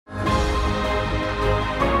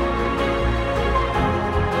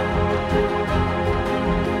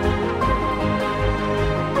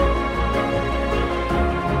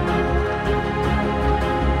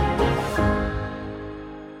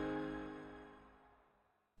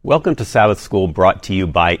Welcome to Sabbath School, brought to you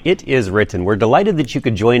by It Is Written. We're delighted that you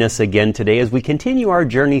could join us again today as we continue our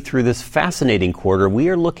journey through this fascinating quarter. We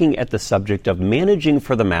are looking at the subject of managing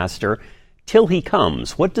for the Master till He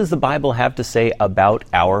comes. What does the Bible have to say about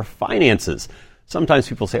our finances? Sometimes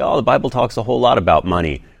people say, the Bible talks a whole lot about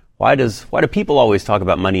money. Why do people always talk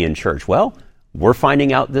about money in church? Well, we're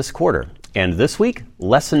finding out this quarter. And this week,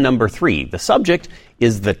 lesson number 3. The subject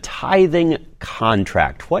is the tithing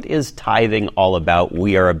contract. What is tithing all about?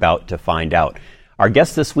 We are about to find out. Our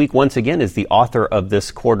guest this week, once again, is the author of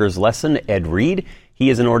this quarter's lesson, Ed Reed. He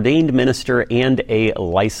is an ordained minister and a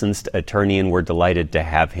licensed attorney, and we're delighted to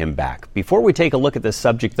have him back. Before we take a look at this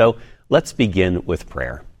subject, though, let's begin with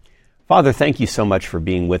prayer. Father, thank you so much for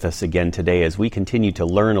being with us again today as we continue to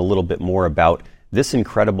learn a little bit more about this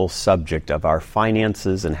incredible subject of our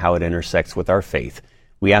finances and how it intersects with our faith.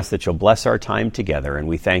 We ask that you'll bless our time together, and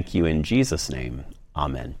we thank you in Jesus' name.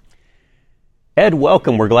 Amen. Ed,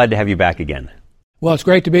 welcome. We're glad to have you back again. Well, it's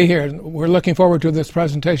great to be here. We're looking forward to this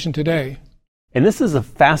presentation today. And this is a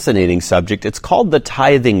fascinating subject. It's called the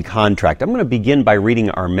tithing contract. I'm going to begin by reading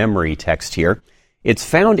our memory text here. It's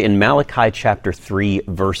found in Malachi chapter 3,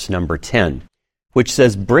 verse number 10. Which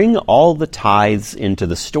says, "Bring all the tithes into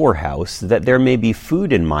the storehouse, that there may be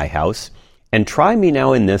food in my house. And try me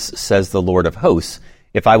now in this, says the Lord of hosts,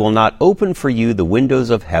 if I will not open for you the windows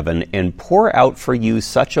of heaven and pour out for you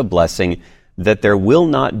such a blessing that there will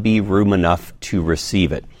not be room enough to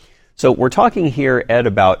receive it." So we're talking here, Ed,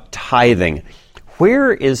 about tithing.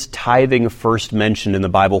 Where is tithing first mentioned in the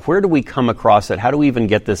Bible? Where do we come across it? How do we even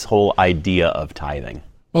get this whole idea of tithing?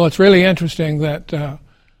 Well, it's really interesting that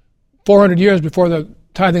 400 years before the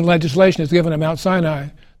tithing legislation is given at Mount Sinai,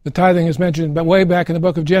 the tithing is mentioned but way back in the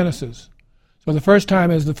book of Genesis. So the first time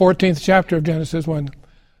is the 14th chapter of Genesis when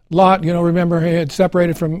Lot, remember he had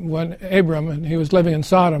separated from Abram and he was living in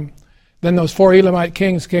Sodom. Then those 4 Elamite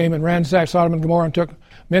kings came and ransacked Sodom and Gomorrah and took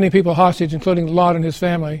many people hostage, including Lot and his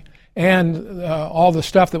family, and all the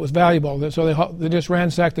stuff that was valuable. So they just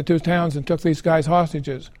ransacked the 2 towns and took these guys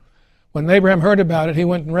hostages. When Abraham heard about it, he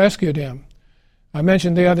went and rescued him. I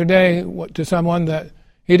mentioned the other day to someone that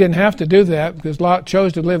he didn't have to do that because Lot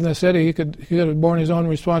chose to live in the city. He could have borne his own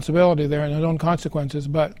responsibility there and his own consequences.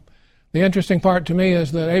 But the interesting part to me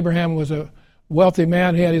is that Abraham was a wealthy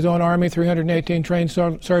man. He had his own army, 318 trained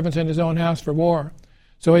servants in his own house for war.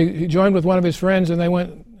 So he joined with one of his friends and they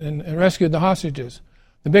went and rescued the hostages.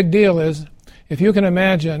 The big deal is, if you can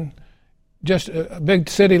imagine just a big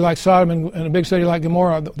city like Sodom and a big city like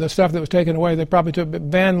Gomorrah, the stuff that was taken away, they probably took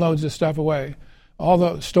van loads of stuff away. All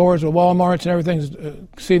the stores with Walmarts and everything's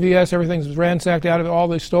CVS, everything's ransacked out of all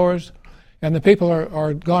these stores, and the people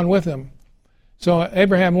are gone with them. So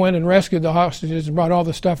Abraham went and rescued the hostages and brought all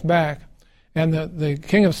the stuff back. And the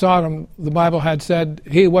king of Sodom, the Bible had said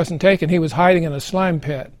he wasn't taken, he was hiding in a slime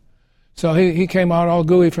pit. So he came out all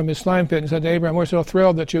gooey from his slime pit and said to Abraham, "We're so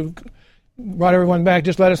thrilled that you brought everyone back,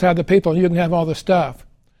 just let us have the people and you can have all the stuff."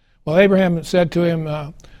 Well, Abraham said to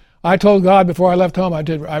him, I told God before I left home,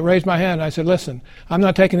 I raised my hand and I said, "Listen, I'm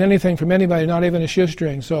not taking anything from anybody, not even a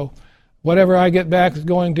shoestring. So whatever I get back is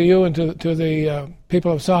going to you and to the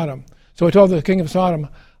people of Sodom." So he told the king of Sodom,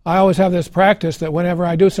 "I always have this practice that whenever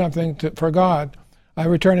I do something for God, I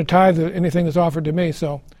return a tithe of anything that's offered to me."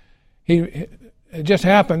 So it just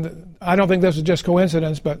happened. I don't think this was just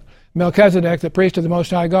coincidence, but Melchizedek, the priest of the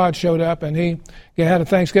Most High God, showed up and he had a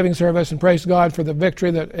Thanksgiving service and praised God for the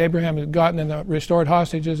victory that Abraham had gotten and the restored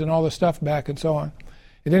hostages and all the stuff back and so on.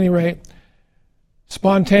 At any rate,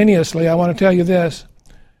 spontaneously, I want to tell you this.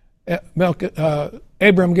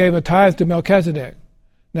 Abram gave a tithe to Melchizedek.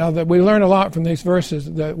 Now, that we learn a lot from these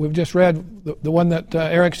verses that we've just read. The one that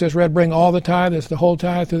Eric's just read, "Bring all the tithe," is the whole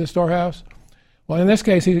tithe to the storehouse. Well, in this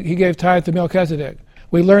case, he gave tithe to Melchizedek.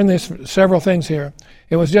 We learn several things here.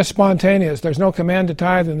 It was just spontaneous. There's no command to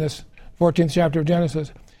tithe in this 14th chapter of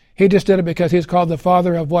Genesis. He just did it because he's called the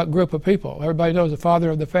father of what group of people? Everybody knows the father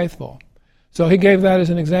of the faithful. So he gave that as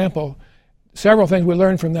an example. Several things we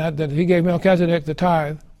learned from that he gave Melchizedek the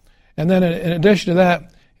tithe. And then in addition to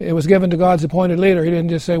that, it was given to God's appointed leader. He didn't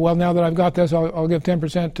just say, "Well, now that I've got this, I'll give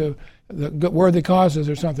 10% to the worthy causes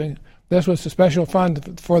or something." This was a special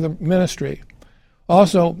fund for the ministry.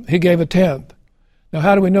 Also, he gave a tenth. Now,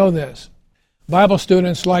 how do we know this? Bible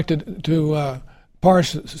students like to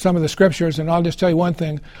parse some of the scriptures, and I'll just tell you one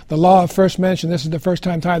thing. The law of first mention, this is the first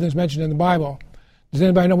time tithing is mentioned in the Bible. Does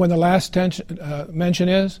anybody know when the last mention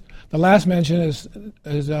is? The last mention is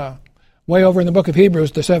way over in the book of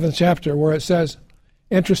Hebrews, the 7th chapter, where it says,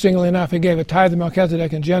 interestingly enough, he gave a tithe to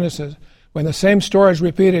Melchizedek in Genesis. When the same story is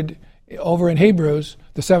repeated over in Hebrews,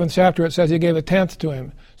 the 7th chapter, it says he gave a tenth to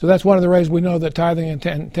him. So that's one of the ways we know that tithing and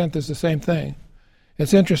tenth is the same thing.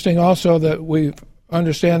 It's interesting also that we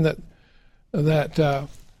understand that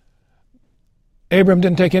Abram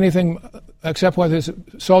didn't take anything except what his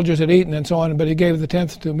soldiers had eaten and so on, but he gave the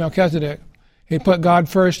tenth to Melchizedek. He put God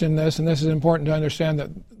first in this, and this is important to understand that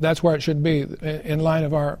that's where it should be in line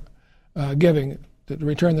of our giving, to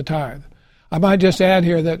return the tithe. I might just add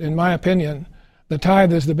here that, in my opinion, the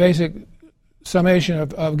tithe is the basic summation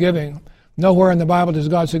of giving. Nowhere in the Bible does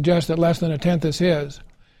God suggest that less than a tenth is his.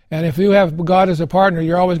 And if you have God as a partner,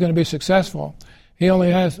 you're always going to be successful. He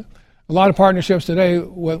only has a lot of partnerships today.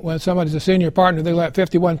 When somebody's a senior partner, they let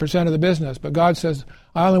 51% of the business. But God says,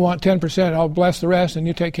 I only want 10%. I'll bless the rest, and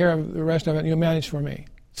you take care of the rest of it, and you manage for me.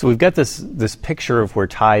 So we've got this picture of where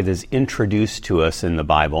tithe is introduced to us in the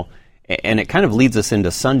Bible, and it kind of leads us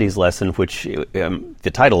into Sunday's lesson, which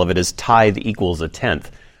the title of it is Tithe Equals a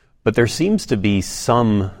Tenth. But there seems to be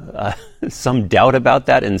some doubt about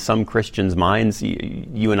that in some Christians' minds.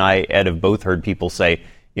 You and I, Ed, have both heard people say,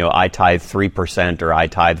 I tithe 3% or I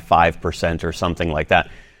tithe 5% or something like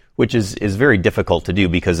that, which is very difficult to do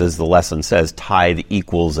because, as the lesson says, tithe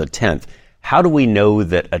equals a tenth. How do we know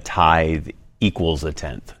that a tithe equals a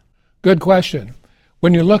tenth? Good question.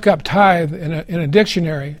 When you look up tithe in a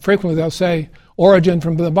dictionary, frequently they'll say origin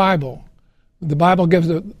from the Bible. The Bible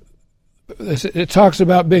gives it talks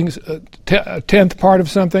about being a tenth part of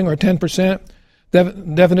something or 10%.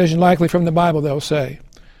 Definition likely from the Bible, they'll say.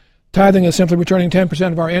 Tithing is simply returning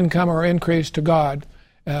 10% of our income or increase to God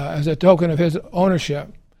as a token of his ownership.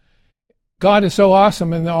 God is so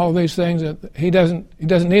awesome in all these things that he doesn't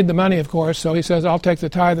need the money, of course, so he says, I'll take the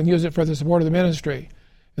tithe and use it for the support of the ministry.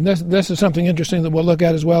 And this is something interesting that we'll look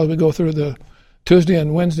at as well as we go through the Tuesday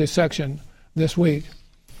and Wednesday section this week.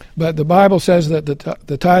 But the Bible says that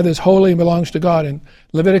the tithe is holy and belongs to God. In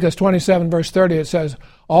Leviticus 27, verse 30, it says,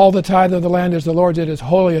 all the tithe of the land is the Lord's, it is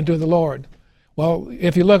holy unto the Lord. Well,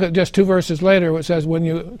 if you look at just 2 verses later, it says, when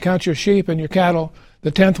you count your sheep and your cattle,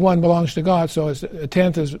 the 10th one belongs to God. So a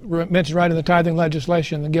tenth is mentioned right in the tithing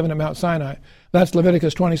legislation and given at Mount Sinai. That's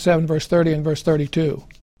Leviticus 27, verse 30 and verse 32.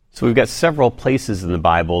 So we've got several places in the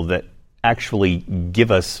Bible that actually give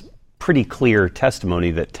us pretty clear testimony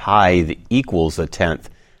that tithe equals a tenth.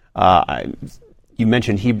 You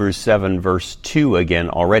mentioned Hebrews 7, verse 2 again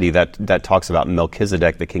already. That talks about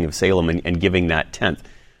Melchizedek, the king of Salem, and giving that tenth.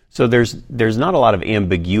 So there's not a lot of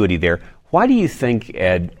ambiguity there. Why do you think,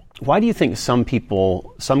 Ed, some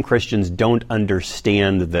Christians don't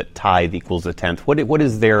understand that tithe equals a tenth? What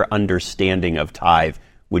is their understanding of tithe,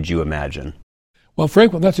 would you imagine? Well,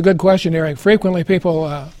 that's a good question, Eric. Frequently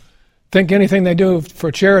people think anything they do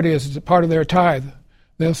for charity is part of their tithe.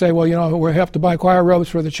 They'll say, well, we're helped to buy choir robes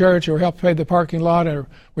for the church, or we're helped pay the parking lot, or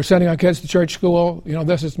we're sending our kids to church school.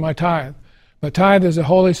 This is my tithe. But tithe is a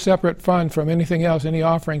wholly separate fund from anything else, any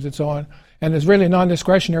offerings and so on, and is really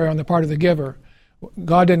non-discretionary on the part of the giver.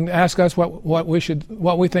 God didn't ask us what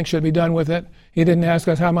we think should be done with it. He didn't ask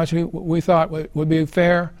us how much we thought would be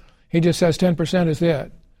fair. He just says 10% is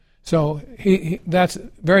it. So that's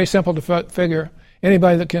very simple to figure.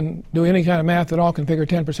 Anybody that can do any kind of math at all can figure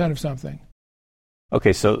 10% of something.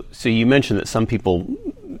 Okay, so you mentioned that some people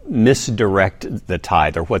misdirect the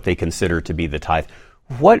tithe, or what they consider to be the tithe.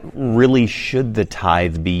 What really should the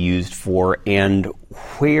tithe be used for, and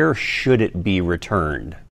where should it be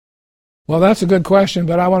returned? Well, that's a good question,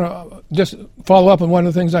 but I want to just follow up on one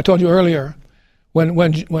of the things I told you earlier. When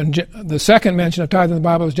the second mention of tithe in the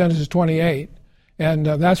Bible is Genesis 28, and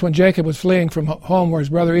that's when Jacob was fleeing from home, where his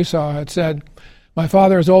brother Esau had said, my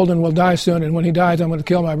father is old and will die soon, and when he dies, I'm going to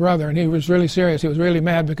kill my brother. And he was really serious. He was really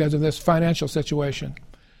mad because of this financial situation.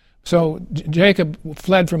 So Jacob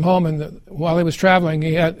fled from home, and while he was traveling,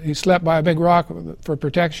 he slept by a big rock for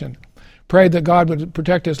protection, prayed that God would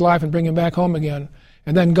protect his life and bring him back home again.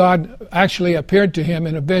 And then God actually appeared to him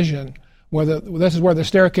in a vision, this is where the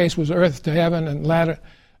staircase was earth to heaven, and ladder.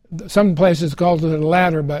 Some places called it a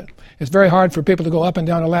ladder, but it's very hard for people to go up and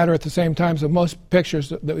down a ladder at the same time, so most pictures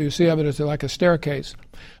that you see of it is like a staircase.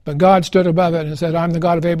 But God stood above it and said, I'm the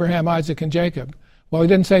God of Abraham, Isaac, and Jacob. Well, he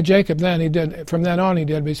didn't say Jacob then. He did. From then on he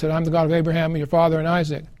did, but he said, I'm the God of Abraham, your father, and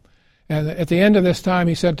Isaac. And at the end of this time,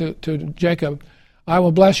 he said to Jacob, I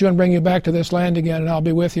will bless you and bring you back to this land again, and I'll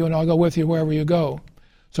be with you, and I'll go with you wherever you go.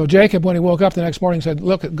 So Jacob, when he woke up the next morning, said,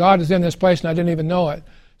 look, God is in this place, and I didn't even know it.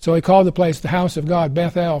 So he called the place the house of God,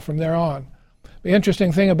 Bethel, from there on. The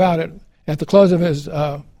interesting thing about it, at the close of his,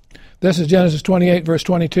 this is Genesis 28, verse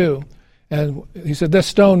 22, and he said, this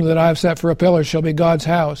stone that I have set for a pillar shall be God's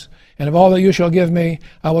house, and of all that you shall give me,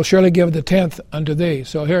 I will surely give the tenth unto thee.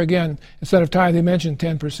 So here again, instead of tithe, he mentioned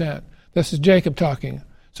 10%. This is Jacob talking.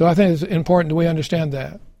 So I think it's important that we understand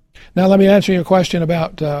that. Now let me answer your question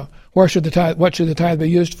about what should the tithe be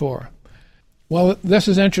used for. Well, this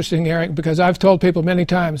is interesting, Eric, because I've told people many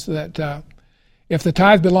times that if the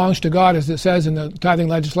tithe belongs to God, as it says in the tithing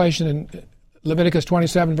legislation in Leviticus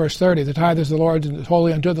 27, verse 30, the tithe is the Lord's and is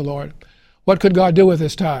holy unto the Lord, what could God do with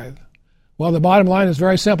this tithe? Well, the bottom line is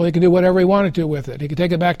very simple. He could do whatever he wanted to with it. He could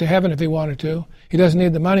take it back to heaven if he wanted to. He doesn't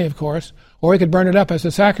need the money, of course. Or he could burn it up as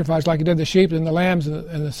a sacrifice like he did the sheep and the lambs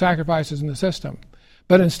and the sacrifices in the system.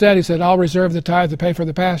 But instead, he said, I'll reserve the tithe to pay for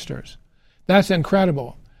the pastors. That's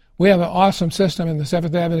incredible. We have an awesome system in the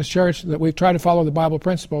Seventh-day Adventist Church that we try to follow the Bible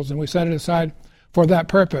principles, and we set it aside for that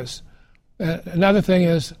purpose. Another thing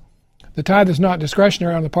is, the tithe is not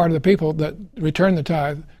discretionary on the part of the people that return the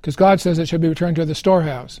tithe, because God says it should be returned to the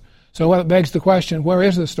storehouse. So it begs the question, where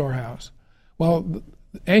is the storehouse? Well,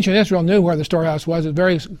 ancient Israel knew where the storehouse was. It's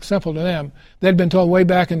very simple to them. They'd been told way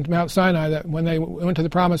back in Mount Sinai that when they went to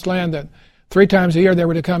the Promised Land that 3 times a year they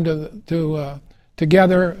were to come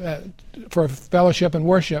together for fellowship and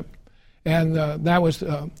worship. And that was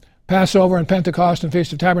Passover and Pentecost and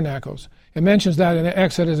Feast of Tabernacles. It mentions that in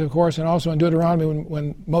Exodus, of course, and also in Deuteronomy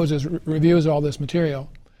when Moses reviews all this material.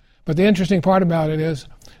 But the interesting part about it is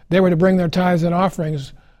they were to bring their tithes and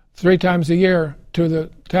offerings 3 times a year to the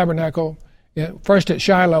tabernacle, first at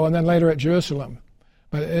Shiloh and then later at Jerusalem.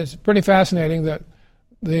 But it's pretty fascinating that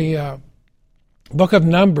the book of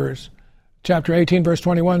Numbers, chapter 18, verse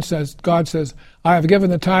 21 says, God says, I have given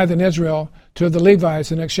the tithe in Israel to the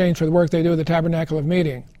Levites in exchange for the work they do at the tabernacle of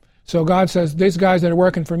meeting. So God says, these guys that are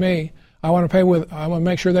working for me, I want to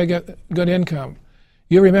make sure they get good income.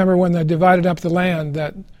 You remember when they divided up the land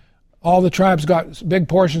that all the tribes got big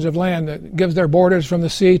portions of land that gives their borders from the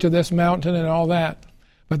sea to this mountain and all that.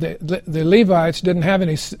 But the Levites didn't have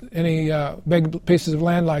any big pieces of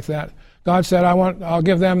land like that. God said, I'll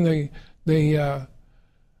give them the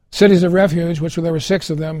cities of refuge, which there were 6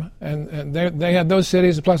 of them, and they had those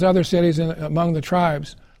cities plus other cities among the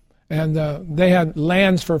tribes. And they had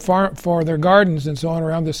lands for their gardens and so on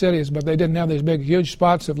around the cities, but they didn't have these big, huge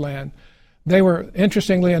spots of land. They were,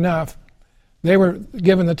 interestingly enough, they were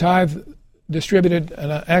given the tithe distributed,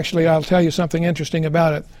 and actually I'll tell you something interesting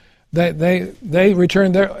about it. They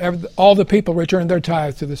returned all the people returned their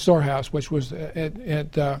tithe to the storehouse, which was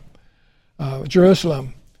at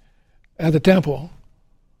Jerusalem, at the temple.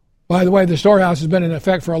 By the way, the storehouse has been in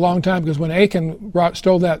effect for a long time, because when Achan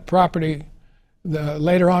stole that property,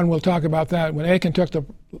 later on we'll talk about that, when Achan took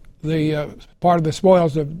the part of the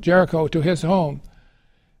spoils of Jericho to his home,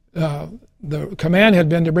 the command had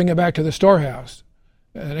been to bring it back to the storehouse.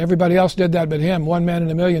 And everybody else did that but him. 1 man in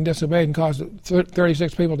a million disobeyed and caused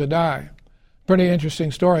 36 people to die. Pretty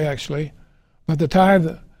interesting story, actually. But the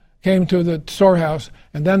tithe came to the storehouse,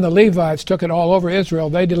 and then the Levites took it all over Israel.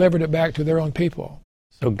 They delivered it back to their own people.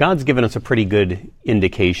 So God's given us a pretty good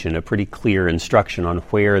indication, a pretty clear instruction on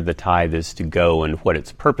where the tithe is to go and what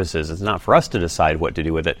its purpose is. It's not for us to decide what to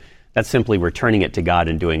do with it. That's simply returning it to God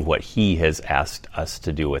and doing what He has asked us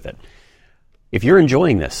to do with it. If you're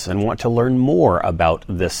enjoying this and want to learn more about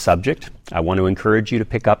this subject, I want to encourage you to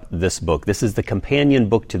pick up this book. This is the companion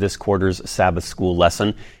book to this quarter's Sabbath School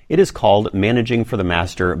lesson. It is called Managing for the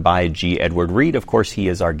Master by G. Edward Reed. Of course, he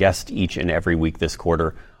is our guest each and every week this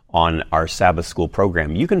quarter on our Sabbath School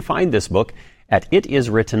program. You can find this book at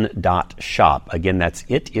itiswritten.shop. Again, that's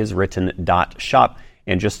itiswritten.shop,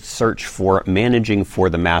 and just search for Managing for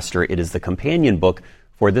the Master. It is the companion book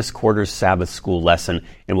for this quarter's Sabbath School lesson,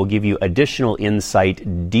 and will give you additional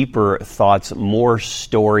insight, deeper thoughts, more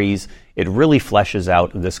stories. It really fleshes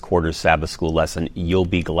out this quarter's Sabbath School lesson. You'll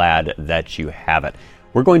be glad that you have it.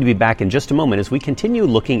 We're going to be back in just a moment as we continue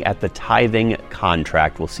looking at the tithing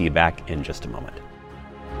contract. We'll see you back in just a moment.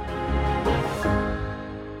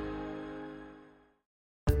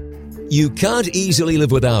 You can't easily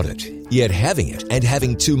live without it, yet having it and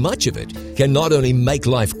having too much of it can not only make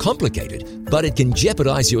life complicated, but it can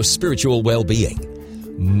jeopardize your spiritual well-being.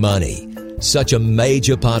 Money, such a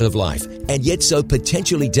major part of life, and yet so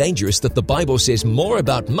potentially dangerous that the Bible says more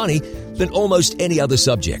about money than almost any other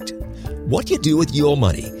subject. What you do with your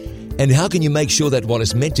money, and how can you make sure that what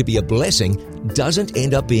is meant to be a blessing doesn't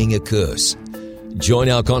end up being a curse? Join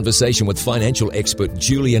our conversation with financial expert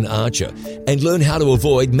Julian Archer and learn how to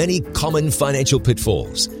avoid many common financial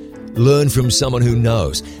pitfalls. Learn from someone who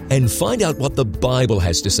knows and find out what the Bible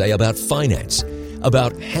has to say about finance,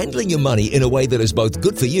 about handling your money in a way that is both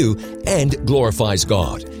good for you and glorifies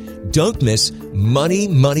God. Don't miss Money,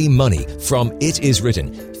 Money, Money from It Is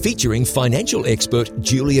Written, featuring financial expert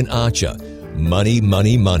Julian Archer. Money,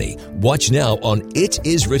 Money, Money. Watch now on It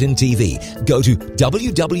Is Written TV. Go to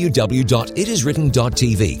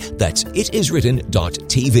www.itiswritten.tv. That's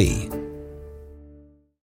itiswritten.tv.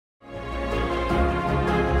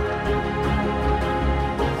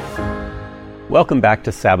 Welcome back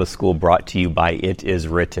to Sabbath School, brought to you by It Is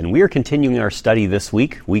Written. We are continuing our study this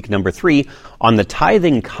week number 3, on the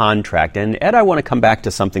tithing contract. And Ed, I want to come back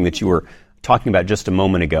to something that you were talking about just a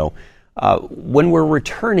moment ago. When we're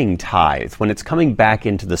returning tithe, when it's coming back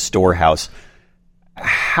into the storehouse,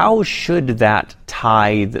 how should that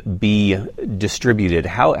tithe be distributed?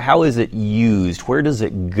 How is it used? Where does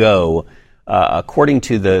it go according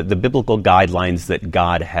to the biblical guidelines that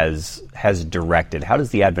God has directed? How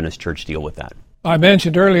does the Adventist Church deal with that? I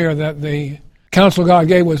mentioned earlier that the counsel God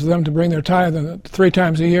gave was them to bring their tithe 3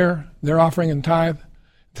 times a year, their offering and tithe.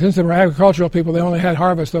 Since they were agricultural people, they only had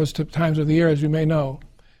harvest those 2 times of the year, as you may know.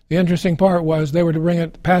 The interesting part was they were to bring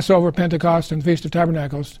it Passover, Pentecost, and Feast of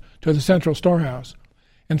Tabernacles to the central storehouse.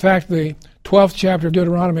 In fact, the 12th chapter of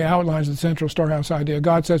Deuteronomy outlines the central storehouse idea.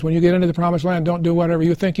 God says, when you get into the promised land, don't do whatever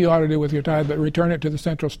you think you ought to do with your tithe, but return it to the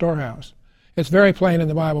central storehouse. It's very plain in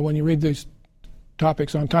the Bible when you read these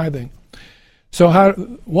topics on tithing. So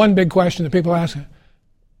one big question that people ask,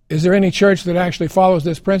 is there any church that actually follows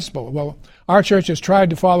this principle? Well, our church has tried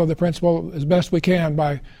to follow the principle as best we can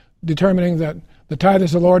by determining that the tithe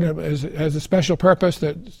is the Lord has a special purpose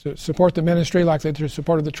to support the ministry like they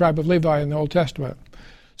supported the tribe of Levi in the Old Testament.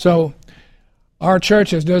 So our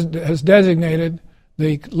church has designated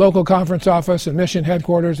the local conference office and mission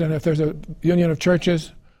headquarters, and if there's a union of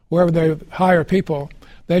churches, wherever they hire people,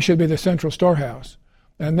 they should be the central storehouse.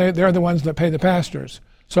 And they're the ones that pay the pastors.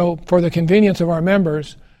 So for the convenience of our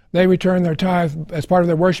members, they return their tithe as part of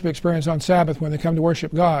their worship experience on Sabbath when they come to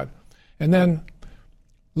worship God. And then,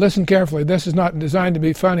 listen carefully, this is not designed to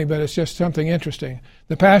be funny, but it's just something interesting.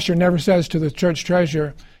 The pastor never says to the church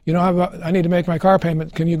treasurer, I need to make my car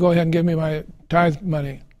payment, can you go ahead and give me my tithe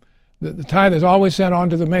money? The tithe is always sent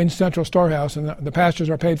on to the main central storehouse, and the pastors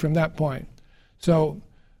are paid from that point. So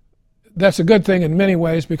that's a good thing in many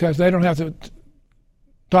ways, because they don't have to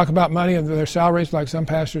talk about money and their salaries like some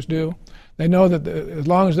pastors do. They know that as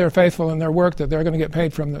long as they're faithful in their work, that they're going to get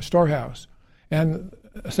paid from the storehouse. And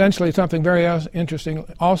essentially something very interesting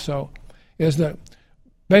also is that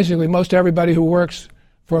basically most everybody who works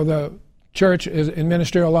for the church is in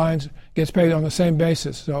ministerial lines gets paid on the same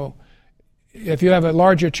basis. So if you have a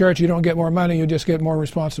larger church, you don't get more money, you just get more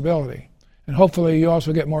responsibility. And hopefully you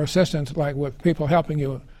also get more assistance, like with people helping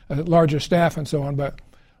you, a larger staff and so on. But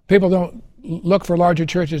people don't look for larger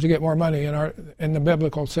churches to get more money in the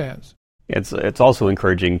biblical sense. It's also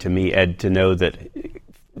encouraging to me, Ed, to know that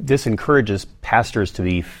this encourages pastors to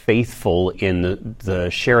be faithful in the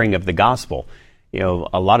sharing of the gospel.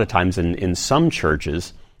 A lot of times in some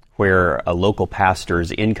churches where a local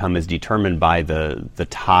pastor's income is determined by the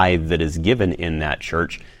tithe that is given in that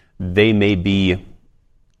church, they may be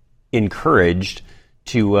encouraged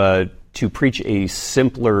to preach a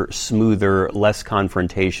simpler, smoother, less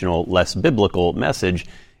confrontational, less biblical message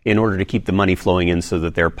in order to keep the money flowing in so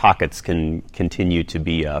that their pockets can continue to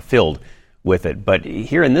be filled with it. But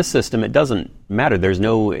here in this system, it doesn't matter. There's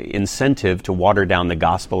no incentive to water down the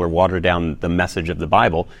gospel or water down the message of the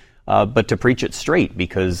Bible, but to preach it straight,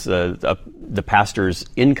 because the pastor's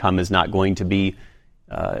income is not going to be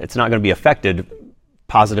affected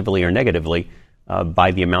positively or negatively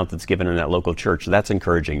by the amount that's given in that local church. So that's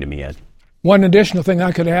encouraging to me, Ed. One additional thing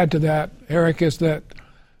I could add to that, Eric, is that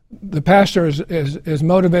the pastor is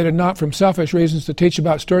motivated not from selfish reasons to teach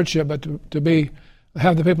about stewardship, but to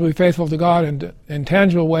have the people be faithful to God and in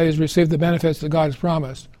tangible ways receive the benefits that God has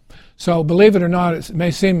promised. So believe it or not, it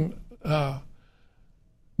may seem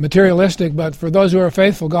materialistic, but for those who are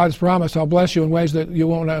faithful, God has promised, I'll bless you in ways that you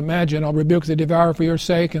won't imagine. I'll rebuke the devourer for your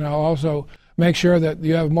sake, and I'll also make sure that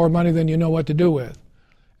you have more money than you know what to do with.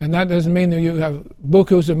 And that doesn't mean that you have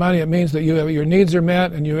bukus of money. It means that your needs are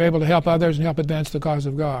met and you're able to help others and help advance the cause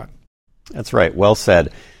of God. That's right. Well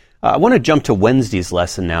said. I want to jump to Wednesday's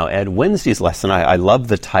lesson now, Ed. Wednesday's lesson, I love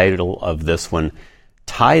the title of this one,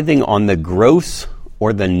 Tithing on the Gross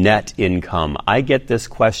or the Net Income. I get this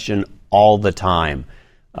question all the time.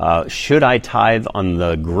 Should I tithe on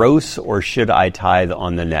the gross or should I tithe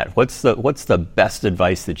on the net? What's the best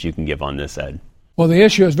advice that you can give on this, Ed? Well, the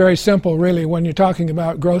issue is very simple, really, when you're talking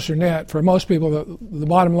about gross or net. For most people, the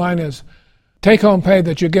bottom line is take-home pay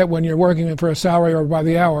that you get when you're working for a salary or by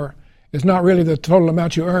the hour is not really the total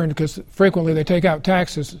amount you earn, because frequently they take out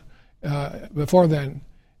taxes before then,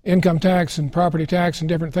 income tax and property tax and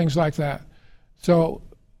different things like that. So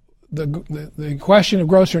the question of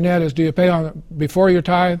gross or net is, do you pay on before your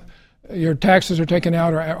tithe, your taxes are taken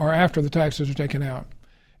out, or after the taxes are taken out?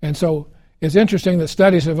 And so it's interesting that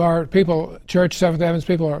studies of our people, church, Seventh Adventist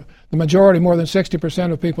people, the majority, more than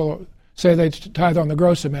 60% of people say they tithe on the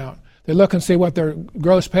gross amount. They look and see what their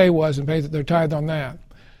gross pay was and pay their tithe on that.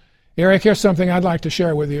 Eric, here's something I'd like to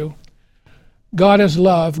share with you. God is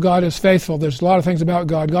love. God is faithful. There's a lot of things about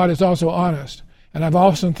God. God is also honest. And I've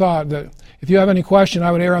often thought that if you have any question,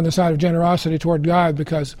 I would err on the side of generosity toward God,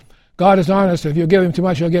 because God is honest. If you give him too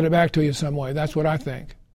much, he'll get it back to you some way. That's what I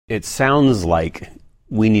think. It sounds like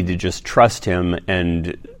we need to just trust him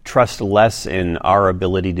and trust less in our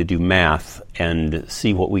ability to do math and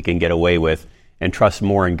see what we can get away with, and trust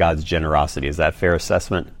more in God's generosity. Is that a fair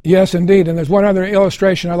assessment? Yes, indeed. And there's one other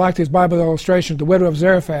illustration. I like these Bible illustrations. The widow of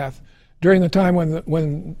Zarephath, during the time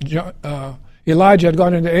when Elijah had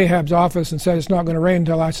gone into Ahab's office and said, "It's not going to rain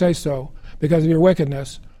until I say so because of your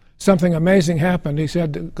wickedness," something amazing happened. He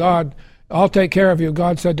said, "God, I'll take care of you."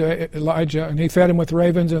 God said to Elijah, and he fed him with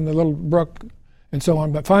ravens and the little brook and so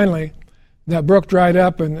on. But finally, that brook dried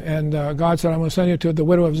up, and God said, "I'm going to send you to the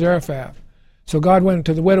widow of Zarephath." So God went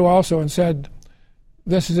to the widow also and said,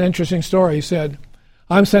 this is an interesting story. He said,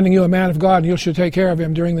 "I'm sending you a man of God, and you should take care of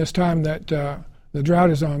him during this time that the drought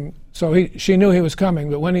is on." So she knew he was coming,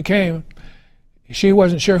 but when he came, she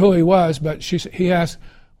wasn't sure who he was, but he asked,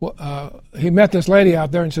 he met this lady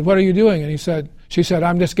out there and said, "What are you doing?" And she said,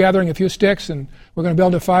 "I'm just gathering a few sticks, and we're going to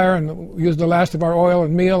build a fire and use the last of our oil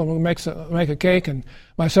and meal, and we'll make a cake, and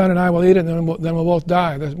my son and I will eat it, and then we'll both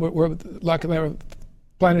die." We're like they were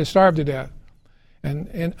planning to starve to death.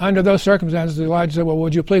 And under those circumstances, Elijah said, "Well,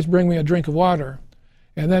 would you please bring me a drink of water?"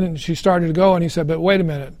 And then she started to go, and he said, "But wait a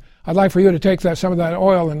minute. I'd like for you to take some of that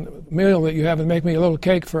oil and meal that you have and make me a little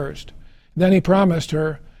cake first." Then he promised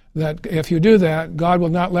her that if you do that, God will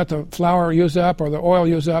not let the flour use up or the oil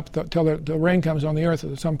use up till the rain comes on the earth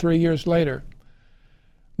some 3 years later.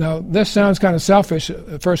 Now, this sounds kind of selfish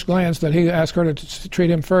at first glance that he asked her to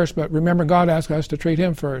treat him first, but remember, God asked us to treat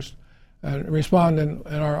him first and respond in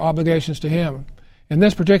our obligations to him. In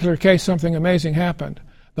this particular case, something amazing happened.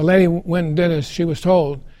 The lady went and did as she was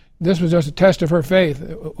told. This was just a test of her faith.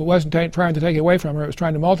 It wasn't trying to take it away from her. It was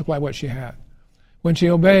trying to multiply what she had. When she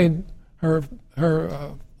obeyed, her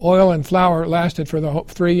oil and flour lasted for the whole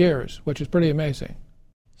 3 years, which is pretty amazing.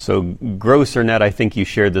 So, gross or net, I think you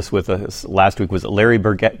shared this with us last week. Was it Larry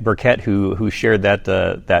Burkett who shared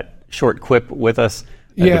that short quip with us?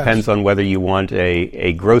 It Yes. depends on whether you want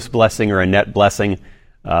a gross blessing or a net blessing.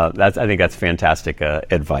 I think that's fantastic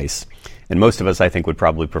advice. And most of us, I think, would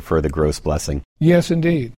probably prefer the gross blessing. Yes,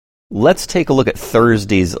 indeed. Let's take a look at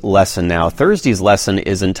Thursday's lesson now. Thursday's lesson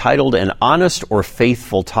is entitled "An Honest or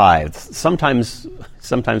Faithful Tithe." Sometimes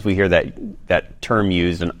we hear that term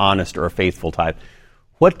used, an honest or a faithful tithe.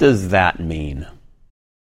 What does that mean?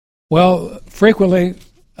 Well, frequently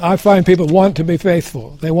I find people want to be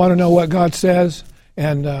faithful. They want to know what God says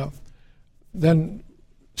and then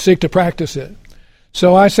seek to practice it.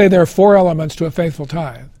 So I say there are 4 elements to a faithful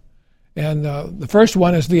tithe. And the first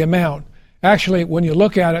one is the amount. Actually, when you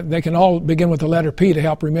look at it, they can all begin with the letter P to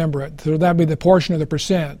help remember it. So that would be the portion of the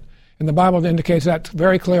percent. And the Bible indicates that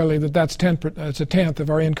very clearly, that that's it's a tenth of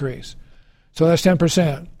our increase. So that's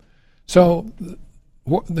 10%. So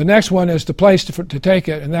the next one is the place to take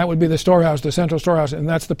it, and that would be the storehouse, the central storehouse, and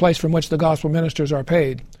that's the place from which the gospel ministers are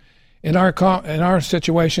paid. In our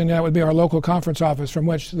situation, that would be our local conference office from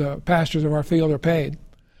which the pastors of our field are paid.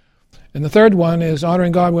 And the third one is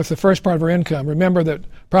honoring God with the first part of our income. Remember that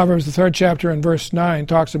Proverbs, the 3rd chapter and verse 9,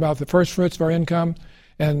 talks about the first fruits of our income.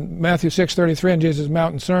 And Matthew 6:33 in Jesus'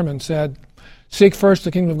 mountain sermon said, "Seek first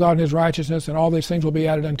the kingdom of God and his righteousness, and all these things will be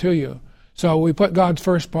added unto you." So we put God's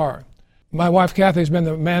first part. My wife Kathy has been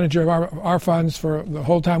the manager of our funds for the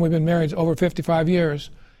whole time we've been married, over 55 years.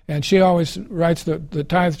 And she always writes the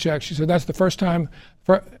tithe check. She said, "That's the first time,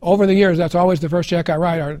 over the years, that's always the first check I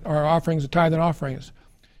write, our offerings, the tithe and offerings."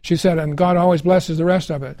 She said, "And God always blesses the rest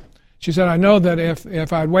of it." She said, "I know that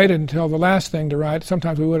if I'd waited until the last thing to write,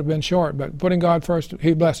 sometimes we would have been short, but putting God first,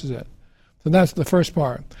 he blesses it." So that's the first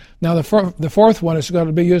part. Now the fourth one is going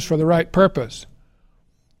to be used for the right purpose.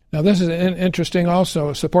 Now this is interesting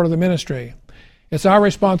also, support of the ministry. It's our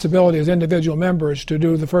responsibility as individual members to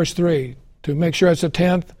do the first 3, to make sure it's a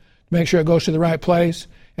tenth, make sure it goes to the right place,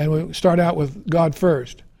 and we start out with God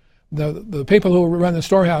first. The people who run the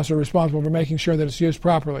storehouse are responsible for making sure that it's used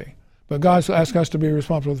properly. But God asks us to be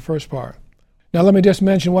responsible for the first part. Now let me just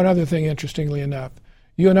mention one other thing, interestingly enough.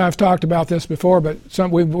 You and I have talked about this before, but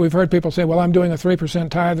we've heard people say, "Well, I'm doing a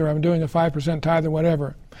 3% tithe, or I'm doing a 5% tithe, or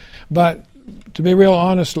whatever." But to be real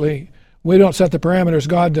honestly, we don't set the parameters,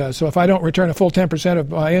 God does. So if I don't return a full 10%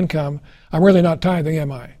 of my income, I'm really not tithing,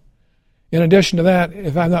 am I? In addition to that,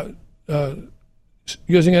 if I'm not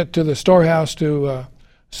using it to the storehouse to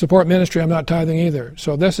support ministry, I'm not tithing either.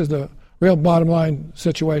 So this is the real bottom line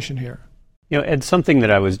situation here. You know, Ed, something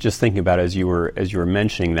that I was just thinking about as you were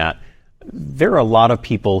mentioning that, There are a lot of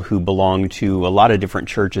people who belong to a lot of different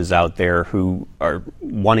churches out there who are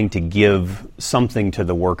wanting to give something to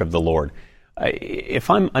the work of the Lord. If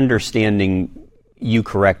I'm understanding you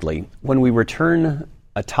correctly, when we return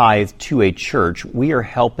a tithe to a church, we are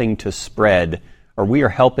helping to spread, or we are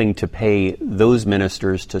helping to pay those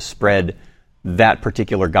ministers to spread that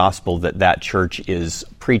particular gospel that that church is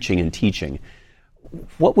preaching and teaching.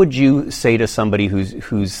 What would you say to somebody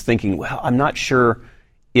who's thinking, well, I'm not sure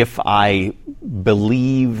if I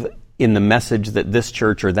believe in the message that this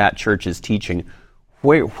church or that church is teaching?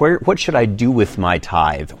 What should I do with my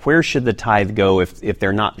tithe? Where should the tithe go if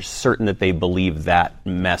they're not certain that they believe that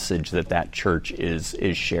message that that church is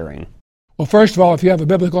sharing? Well, first of all, if you have a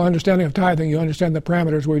biblical understanding of tithing, you understand the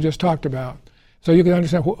parameters we just talked about. So you can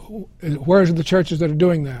understand where are the churches that are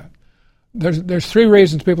doing that. There's three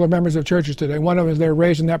reasons people are members of churches today. One of them is they're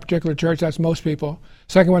raised in that particular church. That's most people.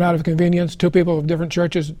 Second one, out of convenience. Two people of different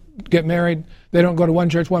churches get married. They don't go to one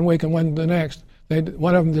church one week and one the next.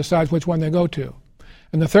 One of them decides which one they go to.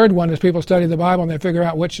 And the third one is people study the Bible and they figure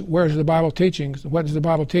out where is the Bible teaching, what does the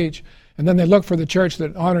Bible teach, and then they look for the church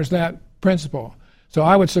that honors that principle. So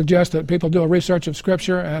I would suggest that people do a research of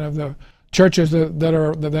Scripture and of the churches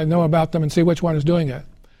that they know about them and see which one is doing it.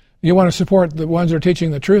 You want to support the ones that are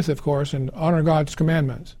teaching the truth, of course, and honor God's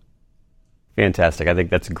commandments. Fantastic. I think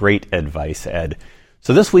that's great advice, Ed.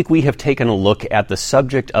 So this week we have taken a look at the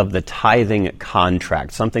subject of the tithing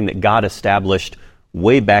contract, something that God established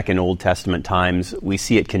way back in Old Testament times. We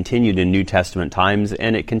see it continued in New Testament times,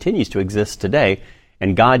 and it continues to exist today.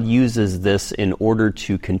 And God uses this in order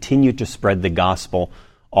to continue to spread the gospel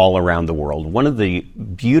all around the world. One of the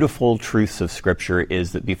beautiful truths of Scripture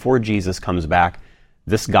is that before Jesus comes back,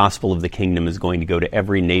 this gospel of the kingdom is going to go to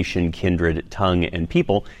every nation, kindred, tongue, and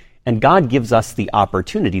people. And God gives us the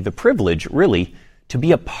opportunity, the privilege, really, to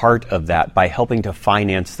be a part of that by helping to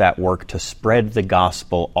finance that work to spread the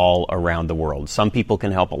gospel all around the world. Some people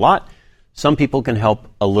can help a lot, some people can help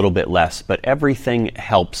a little bit less, but everything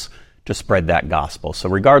helps to spread that gospel. So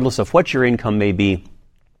regardless of what your income may be,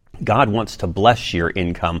 God wants to bless your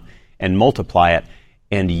income and multiply it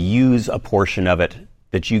and use a portion of it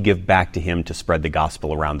that you give back to Him to spread the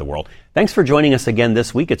gospel around the world. Thanks for joining us again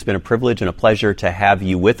this week. It's been a privilege and a pleasure to have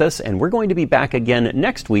you with us, and we're going to be back again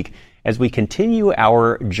next week as we continue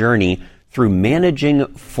our journey through managing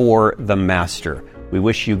for the Master. We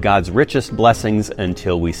wish you God's richest blessings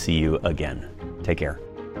until we see you again. Take care.